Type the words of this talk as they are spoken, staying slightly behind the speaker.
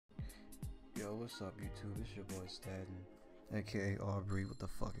what's up, YouTube? It's your boy Staten, aka Aubrey. What the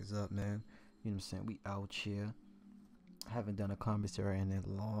fuck is up, man? You know what I'm saying? We out here. I haven't done a commentary in a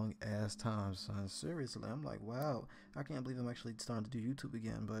long ass time, son. Seriously, I'm like, wow, I can't believe I'm actually starting to do YouTube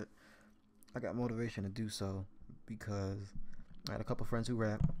again, but I got motivation to do so because I had a couple friends who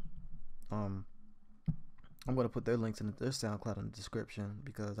rap. I'm gonna put their links in their SoundCloud in the description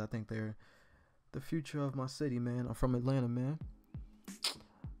because I think they're the future of my city, man. I'm from Atlanta, man.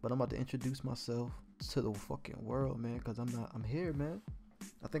 But I'm about to introduce myself to the fucking world, man, because I'm here, man.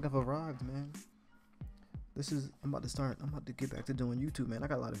 I think I've arrived, man. I'm about to get back to doing YouTube, man. I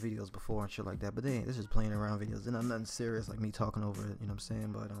got a lot of videos before and shit like that, but this is playing around videos. And I'm nothing serious like me talking over it, you know what I'm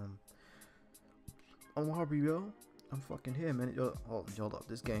saying? But, I'm Aubrey, yo. I'm fucking here, man. Hold up.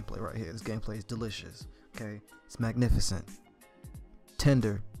 This gameplay right here. This gameplay is delicious, okay? It's magnificent,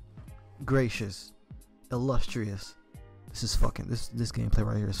 tender, gracious, illustrious. This is fucking this gameplay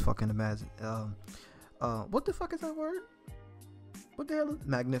right here is fucking amazing. What the fuck is that word? What the hell is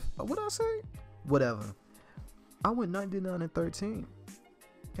what did I say? Whatever. I went 99 and 13.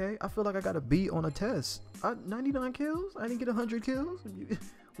 Okay, I feel like I got a B on a test. 99 kills. I didn't get 100 kills.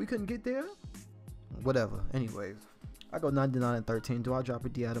 We couldn't get there. Whatever. Anyways, I go 99 and 13. Do I drop a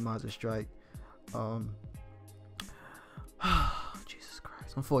deatomizer strike? Jesus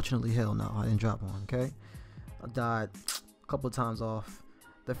Christ. Unfortunately, hell no. I didn't drop one. Okay, I died a couple of times off.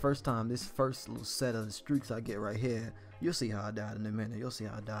 The first time, this first little set of the streaks I get right here, you'll see how I died in a minute. You'll see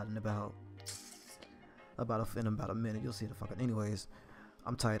how I died in about a minute. You'll see the fucking. Anyways,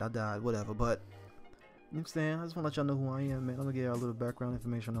 I'm tight. I died. Whatever. But you know what I'm saying, I just want to let y'all know who I am, man. I'm gonna give y'all a little background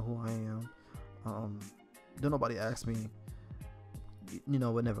information on who I am. Don't nobody ask me. You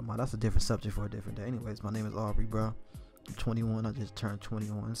know what? Never mind. That's a different subject for a different day. Anyways, my name is Aubrey, bro. I'm 21. I just turned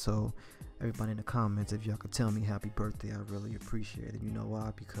 21. So everybody in the comments, if y'all could tell me happy birthday, I really appreciate it. You know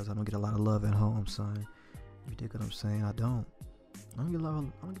why? Because I don't get a lot of love at home, son. You dig what I'm saying? I don't get a lot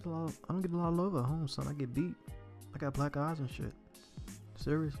of love at home, son. I get beat. I got black eyes and shit.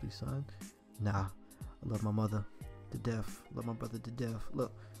 Seriously, son. Nah. I love my mother to death. Love my brother to death.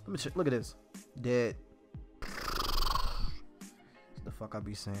 Look, let me check. Look at this. Dead. The fuck I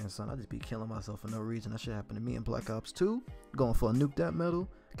be saying, son? I just be killing myself for no reason. That shit happened to me in Black Ops 2. Going for a nuke that metal.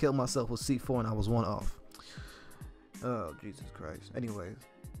 Killed myself with C4 and I was one off. Oh, Jesus Christ. Anyways.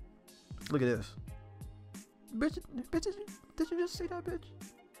 Look at this. Bitch, did you just see that, bitch?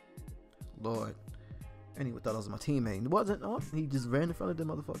 Lord. Anyway, thought I was my teammate. It wasn't. Oh, he just ran in front of them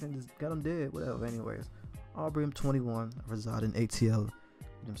motherfucker and just got him dead. Whatever. Anyways. Aubrey, I'm 21. I reside in ATL. You know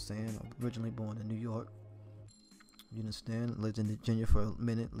what I'm saying? I'm originally born in New York. You understand? Lived in Virginia for a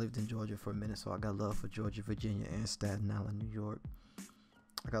minute, lived in Georgia for a minute, so I got love for Georgia, Virginia, and Staten Island, New York.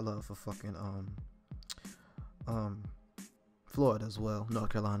 I got love for fucking Florida as well,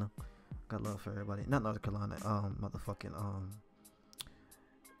 North Carolina. Got love for everybody. Not North Carolina, motherfucking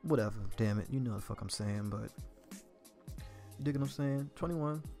whatever, damn it. You know the fuck I'm saying, but you dig what I'm saying?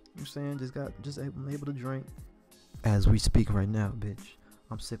 21, I'm saying, I'm able to drink. As we speak right now, bitch.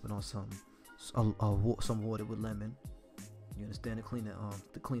 I'm sipping on some water with lemon. You understand? To clean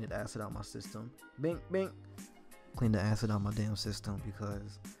the acid out my system. Bink bink. Clean the acid out my damn system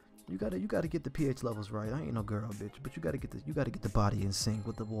because you gotta get the pH levels right. I ain't no girl, bitch, but you gotta get the body in sync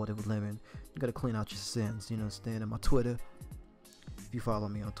with the water with lemon. You gotta clean out your sins. You understand? And my Twitter. If you follow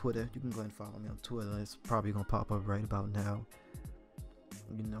me on Twitter, you can go ahead and follow me on Twitter. It's probably gonna pop up right about now.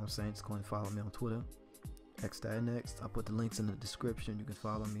 You know what I'm saying? Just go ahead and follow me on Twitter. Next. I'll put the links in the description. You can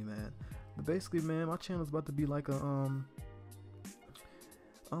follow me, man. But basically, man, my channel is about to be like a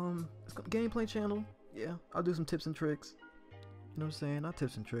gameplay channel. Yeah, I'll do some tips and tricks. You know what I'm saying? Not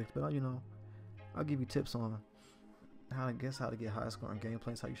tips and tricks, but I'll give you tips on how to get high scoring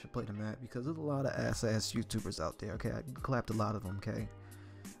gameplays, how you should play the map, because there's a lot of ass YouTubers out there. Okay, I clapped a lot of them. Okay.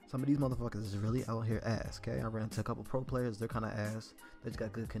 Some of these motherfuckers is really out here ass, okay? I ran into a couple pro players, they're kind of ass. They just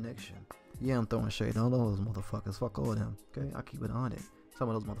got good connection. Yeah, I'm throwing shade on those motherfuckers. Fuck all of them, okay? I keep it on it. Some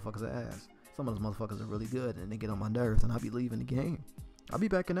of those motherfuckers are ass. Some of those motherfuckers are really good, and they get on my nerves, and I'll be leaving the game. I'll be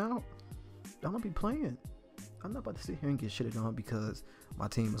backing out. Y'all don't be playing. I'm not about to sit here and get shitted on because my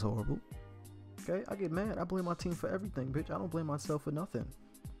team is horrible. Okay? I get mad. I blame my team for everything, bitch. I don't blame myself for nothing.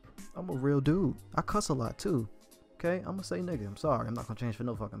 I'm a real dude. I cuss a lot, too. Okay, I'm gonna say nigga. I'm sorry. I'm not gonna change for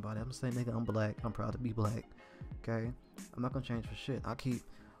no fucking body. I'm gonna say nigga. I'm black. I'm proud to be black. Okay, I'm not gonna change for shit. I keep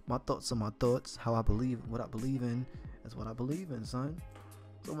my thoughts on my thoughts. How I believe, what I believe in, is what I believe in, son.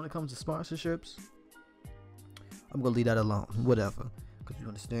 So when it comes to sponsorships, I'm gonna leave that alone. Whatever, cause you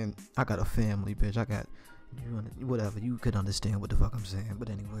understand. I got a family, bitch. I got you. Whatever. You could understand what the fuck I'm saying.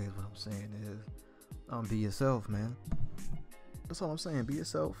 But anyways, what I'm saying is, be yourself, man. That's all I'm saying. Be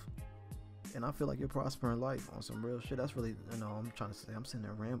yourself. and I feel like you're prospering life on some real shit. That's really, I'm trying to say, I'm sitting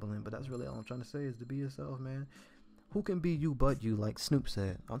there rambling, but that's really all I'm trying to say is to be yourself, man. Who can be you but you, like Snoop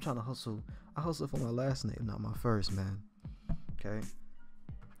said? I'm trying to hustle. I hustle for my last name, not my first, man. Okay?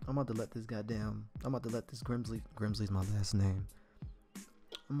 I'm about to let this Grimsley's my last name.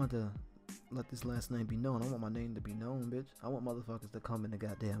 I'm about to let this last name be known. I want my name to be known, bitch. I want motherfuckers to come in the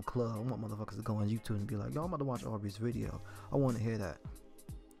goddamn club. I want motherfuckers to go on YouTube and be like, yo, I'm about to watch Aubrey's video. I want to hear that.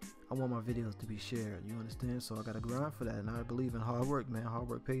 I want my videos to be shared. You understand? So I gotta grind for that, and I believe in hard work, man. Hard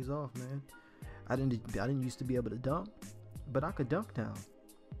work pays off, man. I didn't used to be able to dunk, but I could dunk now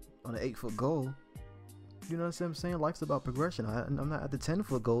on an 8-foot goal. You know what I'm saying? Life's about progression. I'm not at the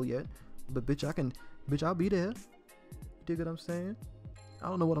 10-foot goal yet, but I'll be there. You dig what I'm saying? I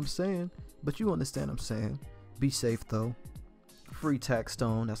don't know what I'm saying, but you understand what I'm saying. Be safe though. Free Tax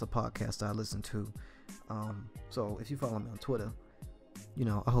Stone, that's a podcast I listen to. So if you follow me on Twitter,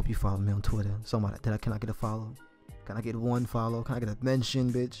 I hope you follow me on Twitter. Somebody, can I get a follow? Can I get one follow? Can I get a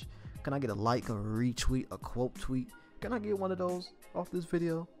mention, bitch? Can I get a like, a retweet, a quote tweet? Can I get one of those off this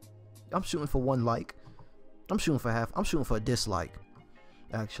video? I'm shooting for one like. I'm shooting for a dislike.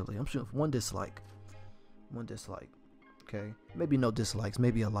 Actually, I'm shooting for one dislike. One dislike. Okay? Maybe no dislikes.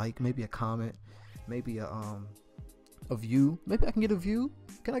 Maybe a like. Maybe a comment. Maybe a view. Maybe I can get a view.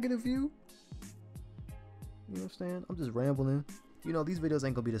 Can I get a view? You know what I'm saying? I'm just rambling. These videos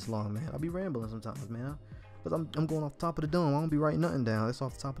ain't gonna be this long, man. I'll be rambling sometimes, man. Cause I'm going off the top of the dome. I don't be writing nothing down. It's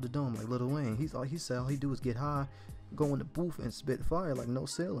off the top of the dome, like Lil Wayne. All he do is get high, go in the booth and spit fire like no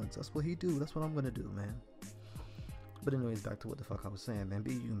ceilings. That's what he do. That's what I'm gonna do, man. But anyways, back to what the fuck I was saying, man.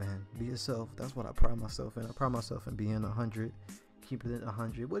 Be you, man. Be yourself. That's what I pride myself in. I pride myself in being 100. Keep it at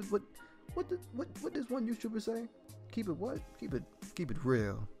 100. What does one YouTuber say? Keep it what? Keep it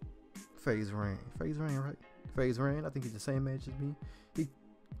real. Phase Rain, right? Phase Rain. I think he's the same age as me. He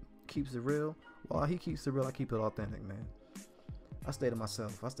keeps it real. While he keeps it real, I keep it authentic, man. I stay to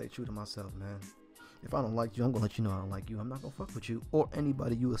myself. I stay true to myself, man. If I don't like you, I'm gonna let you know I don't like you. I'm not gonna fuck with you or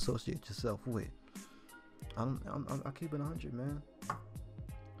anybody you associate yourself with. I keep it 100, man.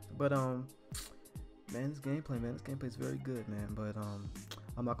 But man, this gameplay is very good, man. But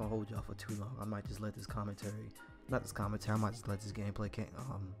I'm not gonna hold y'all for too long. I might just let this I might just let this gameplay.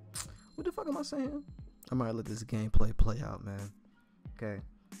 What the fuck am I saying? I might let this gameplay play out, man. Okay.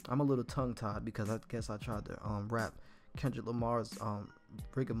 I'm a little tongue-tied because I guess I tried to rap Kendrick Lamar's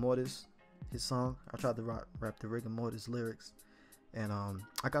Rigor Mortis, his song. I tried to rap the Rigor Mortis lyrics, and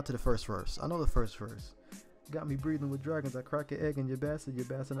I got to the first verse. I know the first verse. Got me breathing with dragons. I crack an egg in your bastard,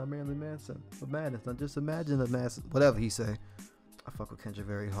 I'm Marilyn Manson. But madness, now just imagine the mass. Whatever he say. I fuck with Kendrick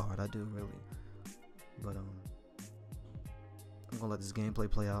very hard. I do really. But I'm gonna let this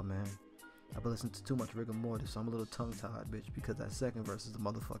gameplay play out, man. I've been listening to too much Rigor Mortis, so I'm a little tongue-tied, bitch, because that second verse is a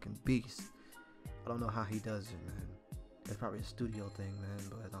motherfucking beast. I don't know how he does it, man. It's probably a studio thing, man,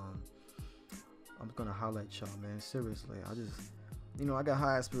 but I'm gonna holler at y'all, man. Seriously, I got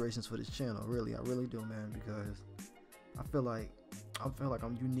high aspirations for this channel, really. I really do, man, because I feel like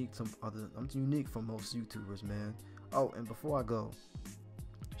I'm unique from most YouTubers, man. Oh, and before I go,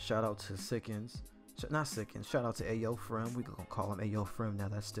 shout out to Sickens. Not Sickens, shout out to Ayo Frem. We gonna call him Ayo Frem now.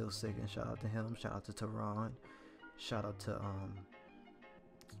 That's still Sickens. Shout out to him. Shout out to Tehran. Shout out to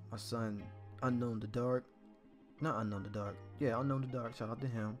my son Unknown the Dark. Not Unknown the Dark. Yeah, Unknown the Dark. Shout out to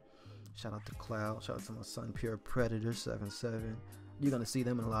him. Shout out to Cloud. Shout out to my son Pure Predator 77. You're gonna see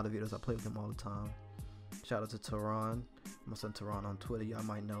them in a lot of videos. I play with them all the time. Shout out to Tehran. My son Tehran on Twitter. Y'all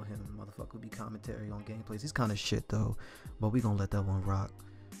might know him. Motherfucker will be commentary on gameplays. He's kind of shit though, but we gonna let that one rock.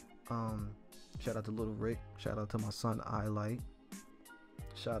 Shout out to Little Rick. Shout out to my son iLight.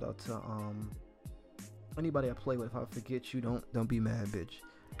 Shout out to anybody I play with. If I forget you, don't be mad, bitch.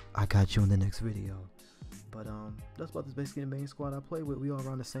 I got you in the next video. But that's basically the main squad I play with. We all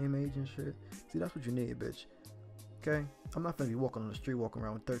around the same age and shit. See, that's what you need, bitch. Okay? I'm not finna be walking on the street, walking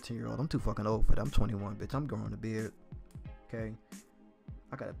around with 13-year-old. I'm too fucking old for that. I'm 21, bitch. I'm growing a beard. Okay?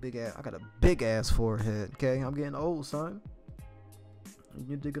 I got a big ass forehead. Okay? I'm getting old, son.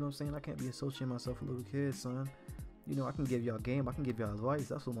 You dig what I'm saying? I can't be associating myself with little kids, son. I can give y'all game. I can give y'all advice.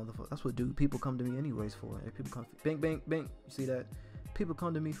 That's what people come to me anyways for. If people come, bing. You see that? People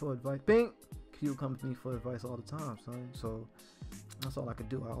come to me for advice. Bing. People come to me for advice all the time, son. So that's all I can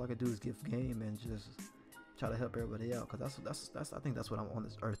do. All I can do is give game and just try to help everybody out. Cause I think that's what I'm on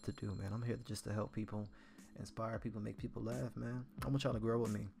this earth to do, man. I'm here just to help people, inspire people, make people laugh, man. I want y'all to grow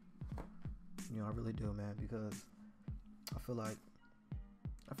with me. I really do, man. Because I feel like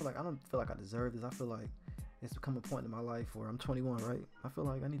I don't feel like I deserve this. I feel like it's become a point in my life where I'm 21, right? I feel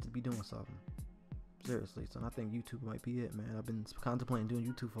like I need to be doing something. Seriously, son. I think YouTube might be it, man. I've been contemplating doing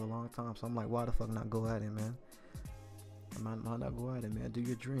YouTube for a long time, so I'm like, why the fuck not go at it, man? Why not go at it, man? Do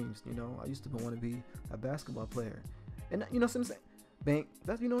your dreams, you know. I used to want to be a basketball player, and you know what I'm saying? Bank.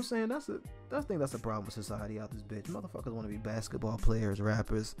 That's, you know what I'm saying. I think that's a problem with society out this bitch. Motherfuckers want to be basketball players,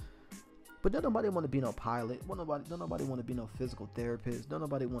 rappers, but don't nobody want to be no pilot. Don't nobody want to be no physical therapist. Don't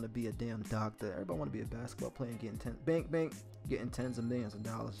nobody want to be a damn doctor. Everybody want to be a basketball player and getting tens of millions of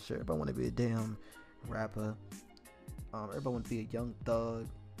dollars. Sure, everybody want to be a damn rapper. Everybody want to be a young thug.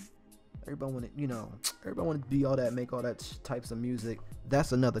 Everybody want to, you know, everybody want to be all that, make all that types of music.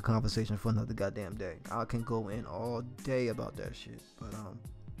 That's another conversation for another goddamn day. I can go in all day about that shit. But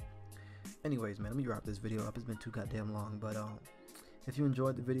anyways, man, let me wrap this video up. It's been too goddamn long. But if you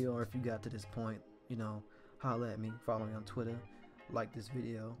enjoyed the video, or if you got to this point, you know, holla at me. Follow me on Twitter. Like this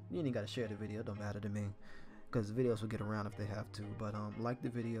video. You ain't gotta share the video. It don't matter to me, because the videos will get around if they have to. But like the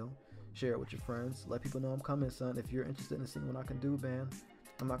video, share it with your friends. Let people know I'm coming, son. If you're interested in seeing what I can do, man,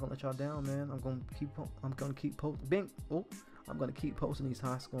 I'm not gonna let y'all down, man. I'm gonna keep posting. I'm gonna keep posting these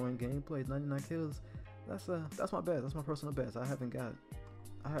high scoring gameplays. 99 kills. That's my best. That's my personal best. I haven't gotten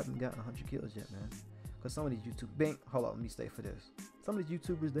 100 kills yet, man. Cause some of these hold on, let me stay for this. Some of these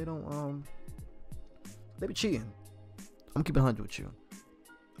YouTubers, they be cheating. I'm keeping 100 with you.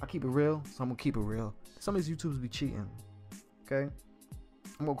 I keep it real, so I'm gonna keep it real. Some of these YouTubers be cheating. Okay,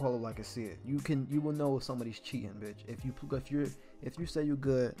 I'm gonna call it like I see it. You will know if somebody's cheating, bitch. If you say you're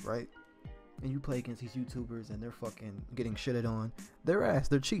good, right, and you play against these YouTubers and they're fucking getting shitted on, they're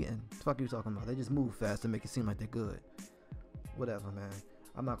cheating. What the fuck are you talking about? They just move fast and make it seem like they're good. Whatever, man.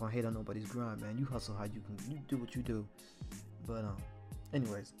 I'm not gonna hate on nobody's grind, man. You hustle how you can. You do what you do. But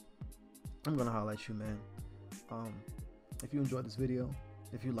anyways, I'm gonna holler at you, man. If you enjoyed this video,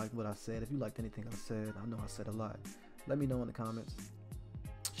 if you liked what I said, if you liked anything I said, I know I said a lot. Let me know in the comments.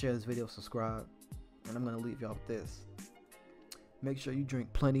 Share this video, subscribe, and I'm gonna leave y'all with this. Make sure you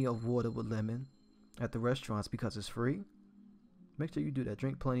drink plenty of water with lemon at the restaurants because it's free. Make sure you do that.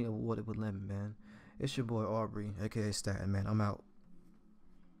 Drink plenty of water with lemon, man. It's your boy Aubrey, aka Staten, man. I'm out.